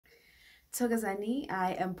Thokozani,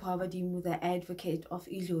 I am Poverty the advocate of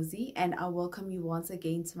Ilozi, and I welcome you once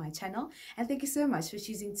again to my channel. And thank you so much for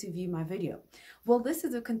choosing to view my video. Well, this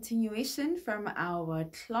is a continuation from our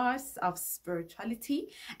class of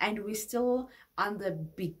spirituality, and we're still on the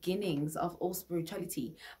beginnings of all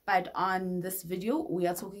spirituality. But on this video, we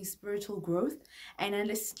are talking spiritual growth and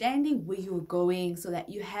understanding where you're going so that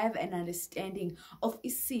you have an understanding of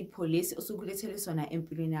isipho lesi osukulethele sona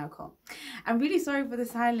empilweni yakho. I'm really sorry for the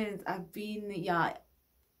silence.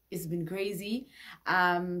 It's been crazy.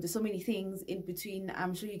 There's so many things in between.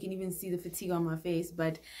 I'm sure you can even see the fatigue on my face,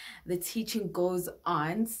 but the teaching goes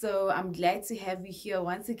on. So I'm glad to have you here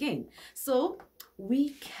once again. So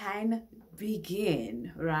we can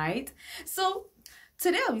begin, right? So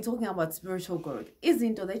today I'll be talking about spiritual growth.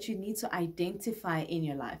 Izinto that you need to identify in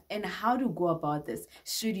your life and how to go about this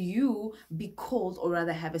should you be called or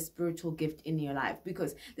rather have a spiritual gift in your life,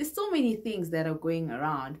 because there's so many things that are going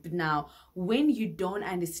around. But now when you don't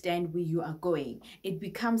understand where you are going, it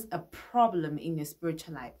becomes a problem in your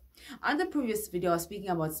spiritual life. On the previous video, I was speaking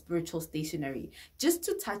about spiritual stationery. Just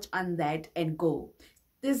to touch on that and go,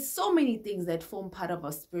 there's so many things that form part of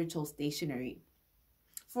our spiritual stationery.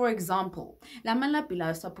 For example,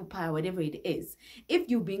 whatever it is, if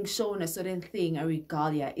you're being shown a certain thing, a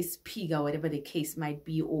regalia, is piga, whatever the case might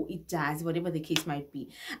be, or it does, whatever the case might be,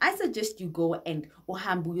 I suggest you go and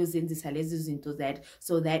into that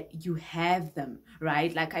so that you have them,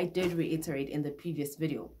 right? Like I did reiterate in the previous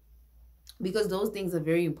video, because those things are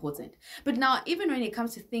very important. But now, even when it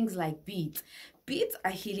comes to things like beads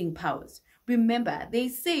are healing powers. Remember, they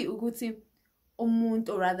say uguti umuntu,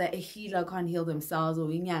 or rather a healer can't heal themselves, or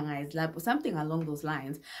inyanga is lab, or something along those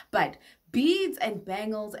lines. But beads and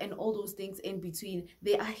bangles and all those things in between,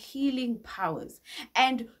 they are healing powers.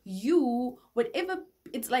 And you, whatever,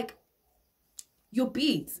 it's like your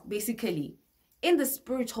beads basically in the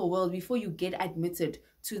spiritual world, before you get admitted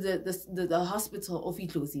to the hospital of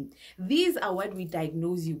Itlozi, these are what we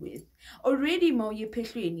diagnose you with. Already,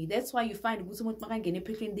 that's why you find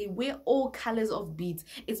they wear all colors of beads.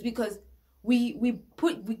 It's because we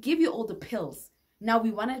give you all the pills. Now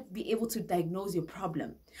we want to be able to diagnose your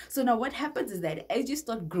problem. So now what happens is that as you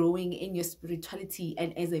start growing in your spirituality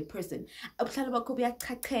and as a person,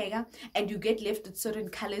 and you get left with certain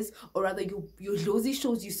colors, or rather your lozi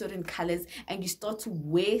shows you certain colors, and you start to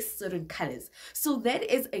wear certain colors. So that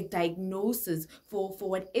is a diagnosis for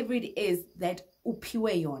whatever it is that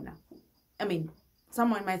upiwe yona. I mean,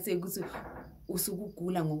 someone might say but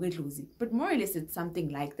more or less it's something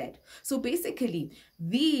like that. So basically,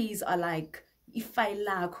 these are like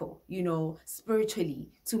ifайлako, spiritually,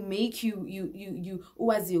 to make you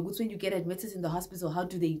when you get admitted in the hospital, how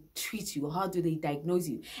do they treat you, how do they diagnose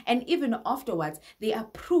you, and even afterwards they are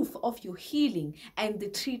proof of your healing and the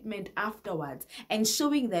treatment afterwards, and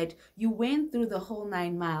showing that you went through the whole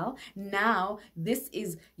 9 mile. Now this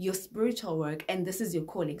is your spiritual work and this is your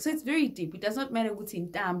calling. So it's very deep. It does not matter what's in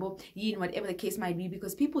tambo, whatever the case might be,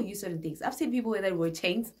 because people use certain things. I've seen people that wear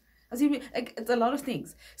chains. Like, it's a lot of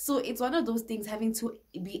things. So it's one of those things, having to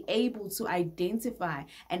be able to identify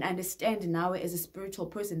and understand now as a spiritual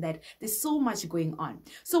person that there's so much going on.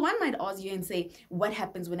 So one might ask you and say, what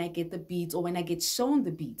happens when I get the beads, or when I get shown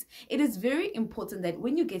the beads? It is very important that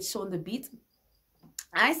when you get shown the beads,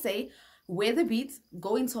 I say, wear the beads,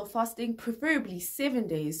 go into a fasting, preferably 7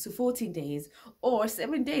 days to 14 days, or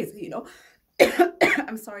 7 days,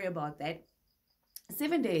 I'm sorry about that.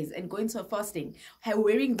 7 days and go into a fasting,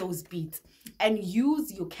 wearing those beads, and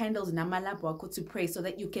use your candles to pray so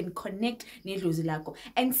that you can connect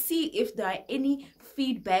and see if there are any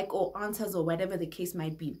feedback or answers or whatever the case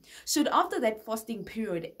might be. Should after that fasting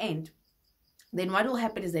period end, then what will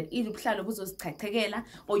happen is that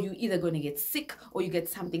or you're either going to get sick or you get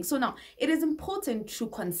something. So now it is important to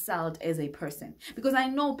consult as a person, because I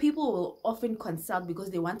know people will often consult because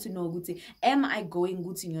they want to know, am I going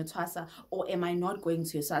in your twasa, or am I not going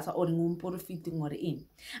to your twasa, or in.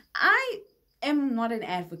 I am not an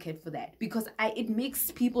advocate for that, because it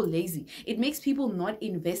makes people lazy. It makes people not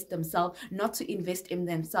invest themselves, not to invest in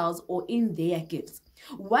themselves or in their gifts.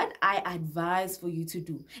 What I advise for you to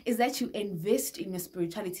do is that you invest in your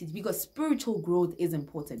spirituality, because spiritual growth is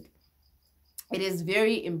important. It is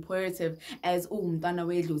very imperative as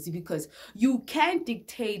because you can't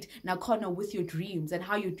dictate nakona with your dreams and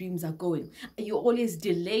how your dreams are going. Are you always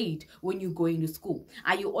delayed when you're going to school?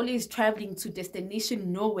 Are you always traveling to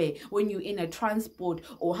destination nowhere when you're in a transport,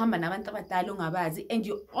 or and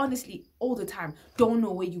you honestly all the time don't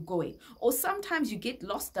know where you're going? Or sometimes you get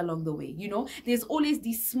lost along the way, there's always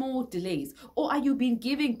these small delays. Or are you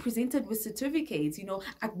being presented with certificates,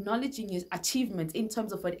 acknowledging your achievements in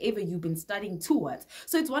terms of whatever you've been studying towards.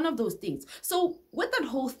 So it's one of those things. So with that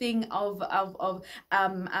whole thing of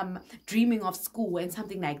dreaming of school and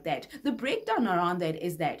something like that, the breakdown around that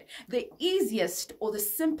is that the easiest or the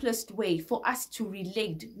simplest way for us to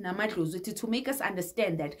relate namadlozi, to make us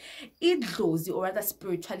understand that idlozi, or rather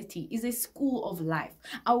spirituality, is a school of life.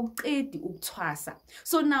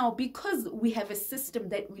 So now, because we have a system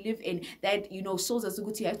that we live in that shows us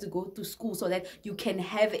you have to go to school so that you can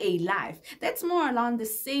have a life, that's more around the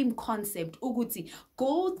same concept. Uguti,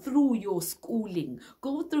 go through your schooling,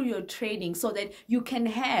 go through your training so that you can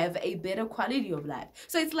have a better quality of life.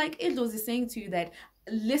 So it's like Idlozi is saying to you that,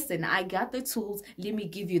 listen, I got the tools, let me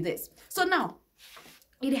give you this. So now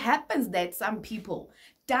it happens that some people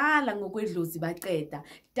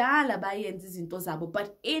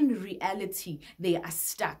but in reality they are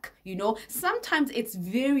stuck. Sometimes it's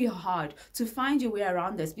very hard to find your way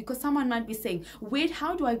around this, because someone might be saying, wait,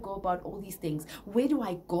 how do I go about all these things? Where do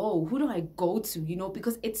I go? Who do I go to?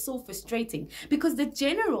 Because it's so frustrating. Because the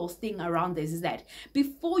general thing around this is that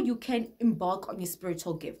before you can embark on your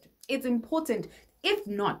spiritual gift, it's important, if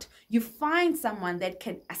not, you find someone that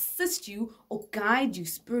can assist you or guide you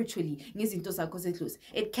spiritually.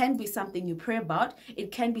 It can be something you pray about.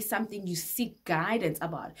 It can be something you seek guidance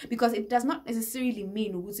about. Because it does not necessarily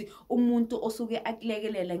mean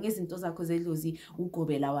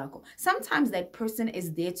sometimes that person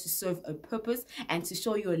is there to serve a purpose and to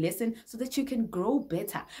show you a lesson so that you can grow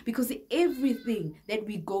better. Because everything that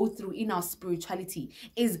we go through in our spirituality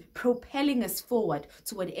is propelling us forward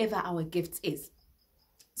to whatever our gift is.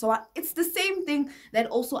 So it's the same thing that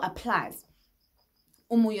also applies.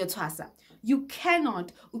 You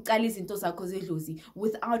cannot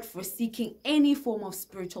without forsaking any form of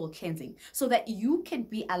spiritual cleansing so that you can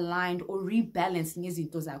be aligned or rebalanced.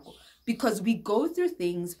 Because we go through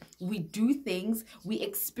things, we do things, we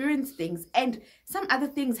experience things, and some other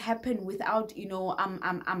things happen without,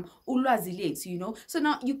 ulwazi lethu, So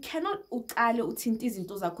now you cannot uthinta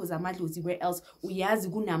izinto zakho zamadlozi where else uyazi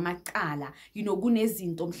kunamaqala,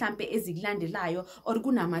 kunezinto mhlambe ezikulandelayo, or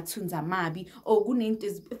kunamathunzi amabi, or kunento,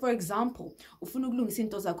 for example, ufuna ukulungisa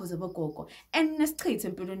into zakho zabogogo, and nesichithe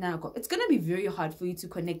empilweni yakho, it's going to be very hard for you to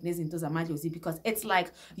connect nezinto zamadlozi, because it's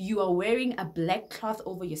like you are wearing a black cloth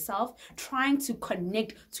over yourself, trying to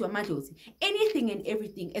connect to a madlozi. Anything and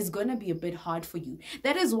everything is going to be a bit hard for you.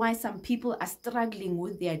 That is why some people are struggling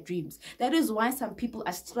with their dreams. That is why some people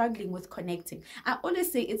are struggling with connecting. I always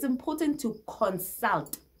say it's important to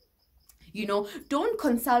consult. Don't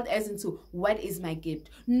consult as into what is my gift.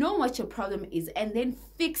 Know what your problem is and then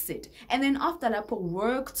fix it. And then after that,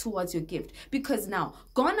 work towards your gift. Because now,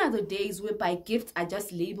 gone are the days whereby gifts are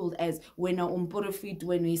just labeled as when umporofit,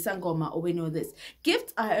 when we sangoma, or when this.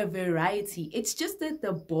 Gifts are a variety. It's just that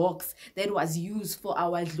the box that was used for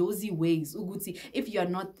our lousy ways. Uguti, if you're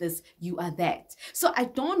not this, you are that. So I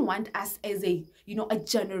don't want us as a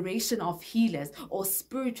generation of healers or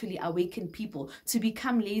spiritually awakened people to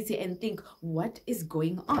become lazy and think, what is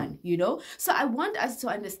going on? So I want us to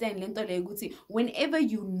understand, whenever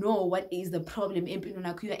you know what is the problem, you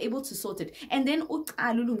are able to sort it. And then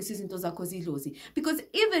because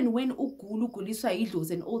even when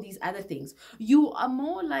and all these other things, you are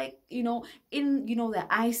more like, in the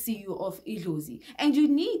ICU of idlozi, and you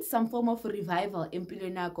need some form of revival in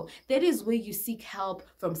Pilonako. That is where you seek help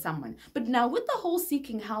from someone. But now with the whole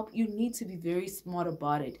seeking help, you need to be very smart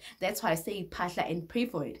about it. That's why I say pasha and pray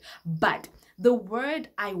for it. But the word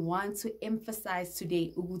I want to emphasize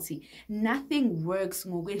today, Uguti, nothing works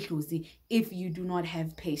if you do not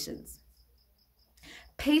have patience.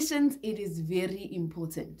 Patience, it is very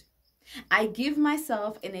important. I give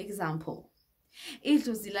myself an example.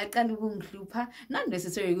 Not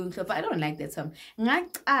necessarily, I don't like that term.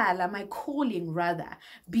 My calling rather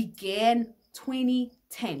began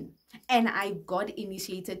 2010 and I got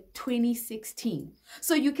initiated 2016.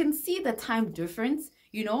 So you can see the time difference.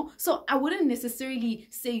 So I wouldn't necessarily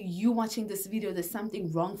say you watching this video, there's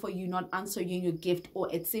something wrong for you not answering your gift or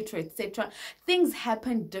etc, etc. Things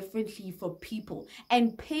happen differently for people,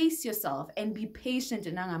 and pace yourself and be patient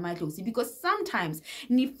in amadlozi, because sometimes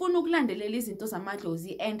nifuna ukulandelela izinto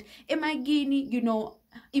zamadlozi and emagini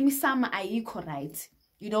imisama ayikho right.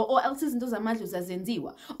 Or else izinto zamadlozi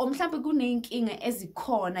azenziwa, or mhlawumbe kunenkinga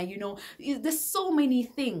ezikhona, there's so many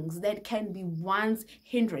things that can be one's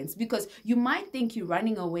hindrance, because you might think you're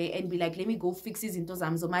running away and be like, let me go fix izinto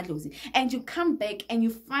zami zamadlozi, and you come back and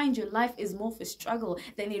you find your life is more of a struggle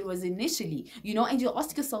than it was initially, and you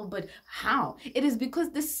ask yourself, but how? It is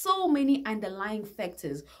because there's so many underlying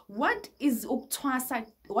factors. What is uktwasa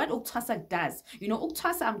what Uktwasa does. You know,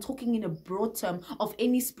 Uktwasa, I'm talking in a broad term of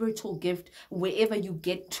any spiritual gift wherever you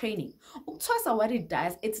get training. Uktwasa, what it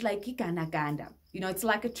does, it's like iganaganda. You know, it's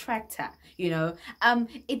like a tractor. You know,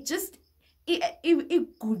 it just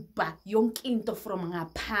it goodbye yonke into from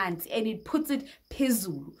ngaphansi and it puts it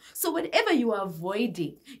phezulu. So whatever you are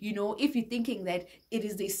avoiding, you know, if you're thinking that it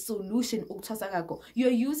is a solution, you're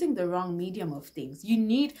using the wrong medium of things. You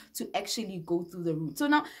need to actually go through the route. So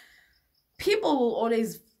now people will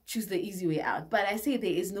always choose the easy way out, but I say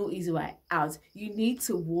there is no easy way out. You need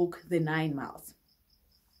to walk the 9 miles.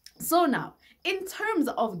 So now, in terms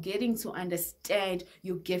of getting to understand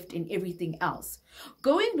your gift and everything else,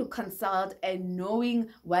 going to consult and knowing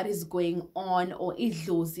what is going on or it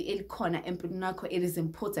is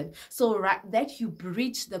important. So that you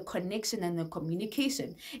bridge the connection and the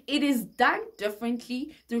communication. It is done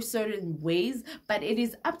differently through certain ways, but it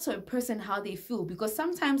is up to a person how they feel, because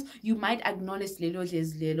sometimes you might acknowledge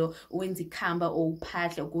lelo when they come or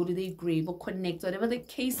path or go to their grave or connect, whatever the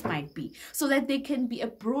case might be, so that they can be a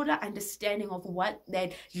broader understanding of what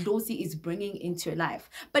that Losi is bringing into your life.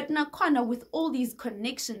 But Nakana, with all these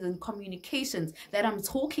connections and communications that I'm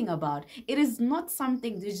talking about, it is not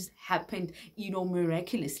something that just happened, you know,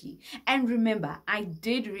 miraculously. And remember, I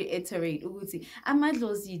did reiterate,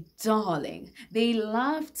 Amadlozi, darling, they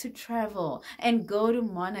love to travel and go to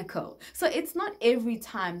Monaco. So it's not every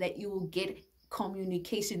time that you will get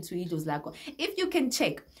communication to Ilos Lago. If you can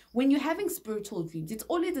check, when you're having spiritual dreams, it's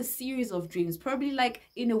always a series of dreams. Probably like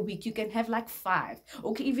in a week, you can have like 5,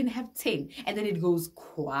 or can even have 10, and then it goes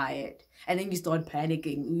quiet. And then you start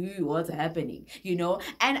panicking. Ooh, what's happening? You know?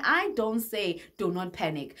 And I don't say do not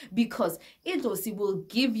panic, because Ilosi will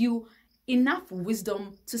give you enough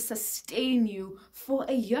wisdom to sustain you for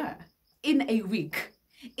a year, in a week.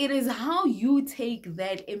 It is how you take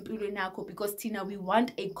that empilonako, because Tina, we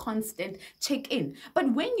want a constant check-in.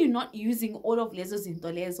 But when you're not using all of lezo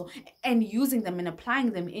zintolezo and using them and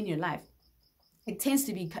applying them in your life, it tends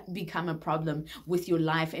to become a problem with your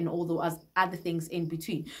life and all those other things in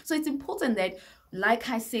between. So it's important that, like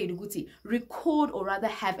I said, Guti, record, or rather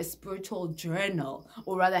have a spiritual journal,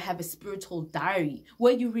 or rather have a spiritual diary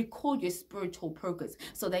where you record your spiritual progress,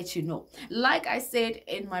 so that you know. Like I said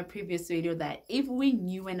in my previous video, that if we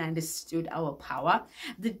knew and understood our power,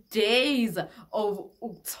 the days of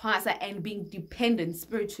Uktwasa and being dependent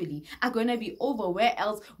spiritually are going to be over, where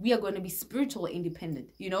else we are going to be spiritual independent,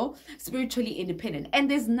 you know, spiritually independent.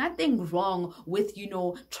 And there's nothing wrong with, you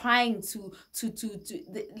know, trying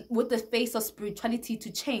with the face of spirituality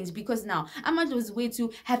to change, because now Amadlo's way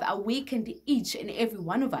to have awakened each and every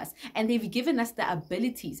one of us, and they've given us the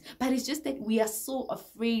abilities, but it's just that we are so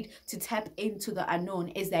afraid to tap into the unknown,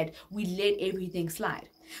 is that we let everything slide.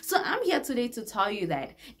 So I'm here today to tell you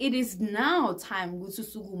that it is now time.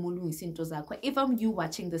 If I'm you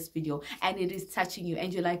watching this video and it is touching you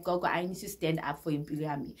and you're like, Gogo, I need to stand up for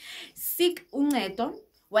impilami, seek uncedo,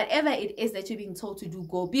 whatever it is that you're being told to do,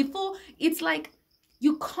 go. Before, it's like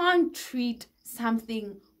you can't treat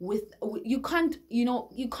something with, you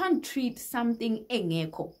can't treat something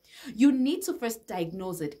engeko. You need to first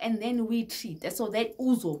diagnose it and then we treat it, so that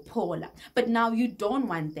uzo pola. But now you don't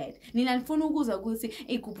want that. You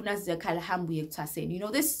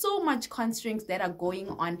know, there's so much constraints that are going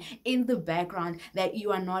on in the background that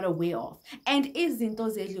you are not aware of. And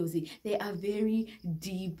they are very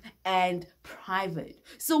deep and private.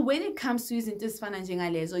 So when it comes to using this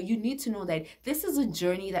financial, you need to know that this is a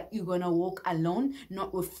journey that you're gonna walk alone,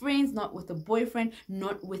 not with friends, not with a boyfriend,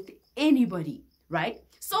 not with anybody, right?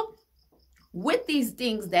 So with these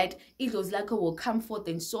things that Ilozlaka will come forth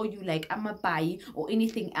and show you, like Amabai or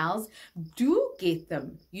anything else, do get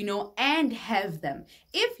them, you know, and have them.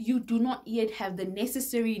 If you do not yet have the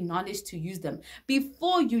necessary knowledge to use them,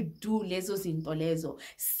 before you do lezo zintolezo,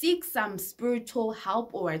 seek some spiritual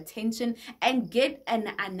help or attention and get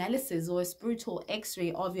an analysis or a spiritual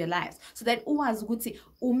x-ray of your lives, so that uwazi ukuthi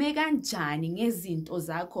umeka njani ngezinto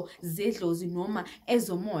zakho zedlozi noma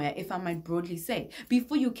ezomoya, if I might broadly say,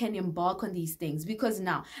 before you can embark on these things. Because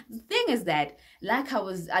now the thing is that, like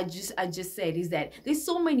I just said, is that there's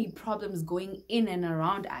so many problems going in and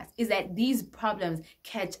around us, is that these problems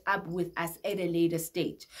catch up with us at a later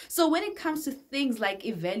stage. So when it comes to things like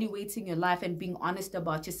evaluating your life and being honest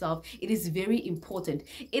about yourself, it is very important.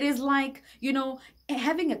 It is like, you know,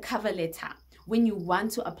 having a cover letter. When you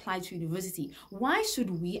want to apply to university, why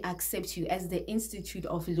should we accept you as the Institute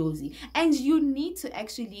of Lozi? And you need to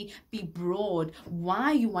actually be broad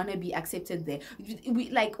why you want to be accepted there.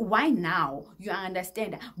 Like, why now? You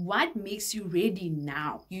understand what makes you ready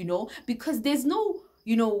now, you know? Because there's no,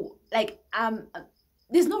 you know, like,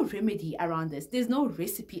 there's no remedy around this. There's no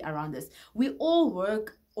recipe around this. We all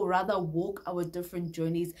work or rather walk our different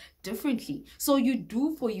journeys differently. So you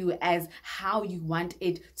do for you as how you want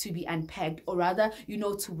it to be unpacked, or rather,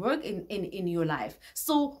 to work in your life.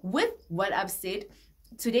 So with what I've said,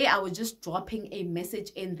 today I was just dropping a message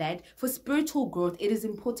in that for spiritual growth, it is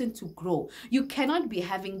important to grow. You cannot be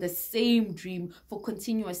having the same dream for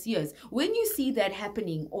continuous years. When you see that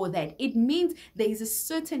happening, or that, it means there is a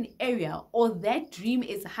certain area, or that dream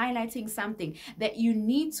is highlighting something that you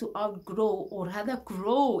need to outgrow, or rather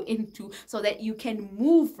grow into, so that you can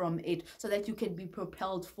move from it, so that you can be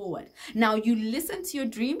propelled forward. Now, you listen to your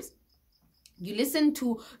dreams. You listen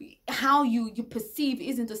to how you perceive,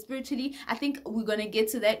 isn't it, spiritually? I think we're going to get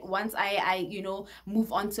to that once I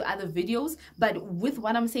move on to other videos. But with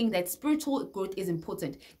what I'm saying, that spiritual growth is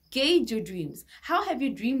important. Gauge your dreams. How have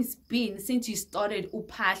your dreams been since you started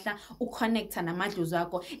uphahla uconnecta namadlozi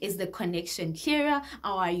akho? Is the connection clearer,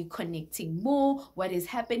 or are you connecting more? What is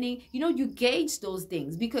happening? You gauge those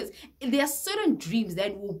things, because there are certain dreams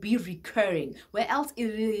that will be recurring, where else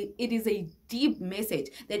it is a deep message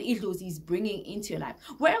that Idlozi is bringing into your life.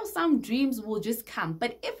 Where else some dreams will just come.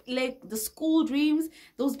 But if, like the school dreams,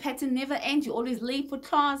 those patterns never end. You're always late for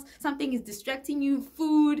class. Something is distracting you.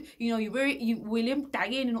 Food. You William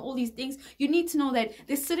Dagen and all these things. You need to know that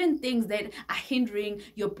there's certain things that are hindering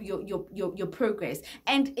your progress,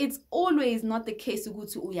 and it's always not the case.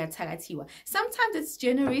 Sometimes it's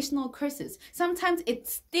generational curses. Sometimes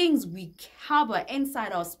it's things we harbor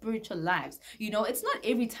inside our spiritual lives. It's not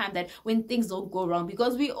every time that when things don't go wrong,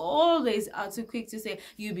 because we always are too quick to say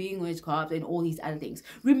you being witchcraft and all these other things.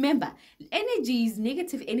 Remember,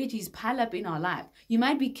 negative energies pile up in our life. You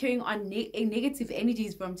might be carrying on negative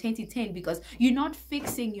energies from 2010 because you're not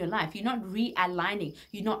fixing your life, you're not realigning,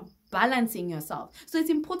 you're not balancing yourself. So it's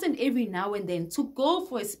important every now and then to go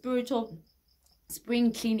for a spiritual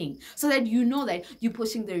spring cleaning, so that you know that you're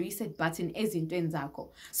pushing the reset button as in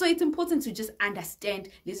Zako. So it's important to just understand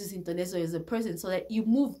this is Intonezo as a person, so that you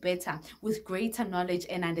move better with greater knowledge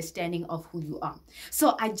and understanding of who you are.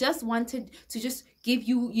 So I just wanted to just give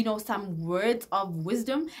you, some words of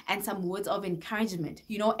wisdom and some words of encouragement,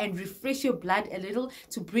 and refresh your blood a little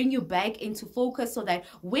to bring you back into focus, so that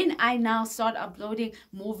when I now start uploading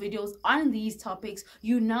more videos on these topics,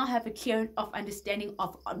 you now have a clear of understanding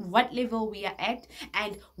of on what level we are at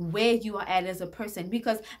and where you are at as a person.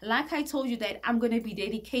 Because like I told you, that I'm going to be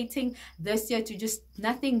dedicating this year to just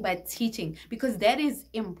nothing but teaching, because that is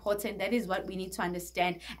important. That is what we need to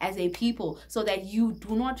understand as a people, so that you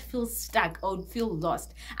do not feel stuck or feel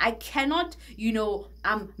lost. I cannot,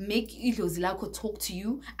 make Idlozi lako talk to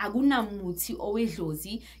you. Aguna muti always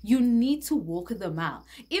Idlozi. You need to walk the mile.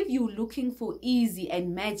 If you're looking for easy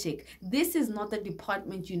and magic, this is not the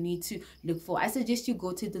department you need to look for. I suggest you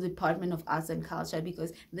go to the Department of Arts and Culture,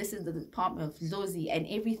 because this is the Department of Idlozi and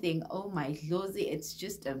everything. Oh my Idlozi, it's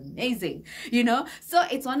just amazing, So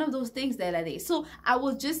it's one of those things that are there. So I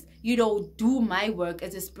will just, do my work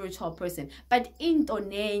as a spiritual person. But in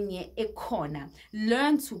Tonenye Ekona,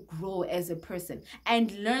 learn to grow as a person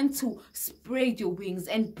and learn to spread your wings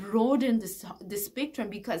and broaden the spectrum,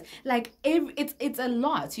 because it's a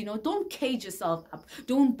lot. Don't cage yourself up,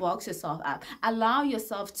 don't box yourself up, allow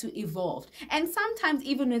yourself to evolve. And sometimes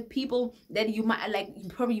even with people that you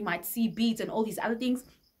might see beads and all these other things,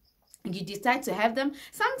 you decide to have them,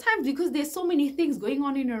 sometimes because there's so many things going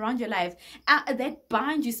on in around your life that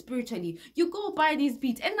bind you spiritually. You go buy these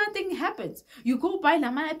beads and nothing happens. You go buy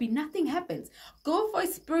lamanapi, nothing happens. Go for a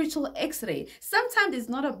spiritual x-ray. Sometimes it's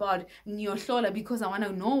not about nyoshola because I want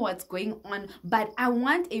to know what's going on, but I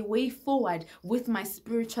want a way forward with my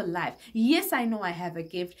spiritual life. Yes, I know I have a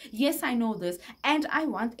gift. Yes, I know this, and I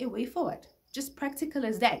want a way forward. Just practical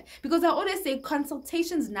as that. Because I always say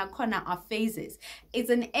consultations nakona are phases. It's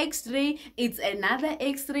an x-ray, it's another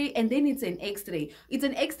x-ray, and then it's an x-ray. It's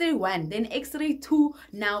an x-ray 1, then x-ray 2,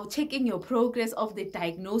 now checking your progress of the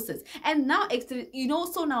diagnosis. And now x-ray,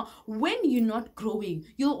 so now when you're not growing,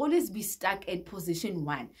 you'll always be stuck at position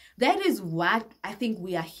 1. That is what I think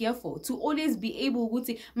we are here for. To always be able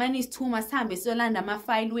to manage to masambe solanda ma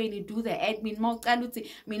file when you do the admin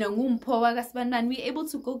we're able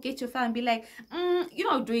to go get your file and be like, you're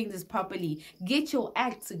not doing this properly. Get your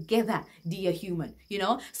act together, dear human.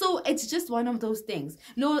 So it's just one of those things.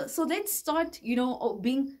 So let's start,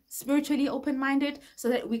 being spiritually open-minded, so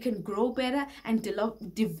that we can grow better and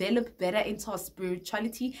develop better into our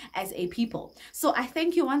spirituality as a people. So I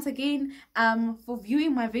thank you once again for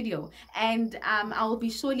viewing my video, and I will be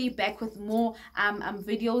surely back with more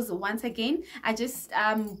videos once again. I just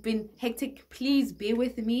been hectic. Please bear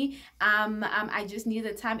with me. I just need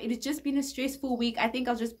the time. It has just been a stressful week. I think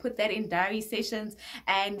I'll just put that in diary sessions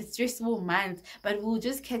and stressful month, but we'll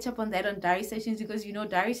just catch up on that on diary sessions, because you know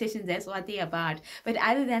diary sessions, that's what they're about. But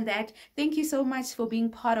other than that, thank you so much for being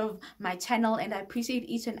part of my channel, and I appreciate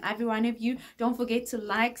each and every one of you. Don't forget to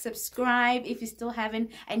like, subscribe if you still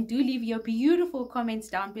haven't, and do leave your beautiful comments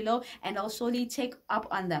down below, and I'll surely check up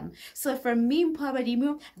on them. So from me,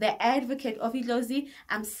 Mpabadimu, the advocate of Idlozi,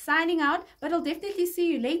 I'm signing out, but I'll definitely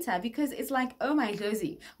see you later, because it's like, oh my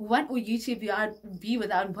Idlozi, what would YouTube be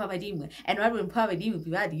without Mpabadimu, and what would Mpabadimu be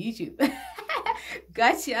without YouTube?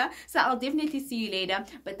 Gotcha. So I'll definitely see you later,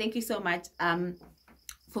 but thank you so much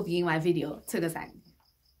for viewing my video. Thokozani.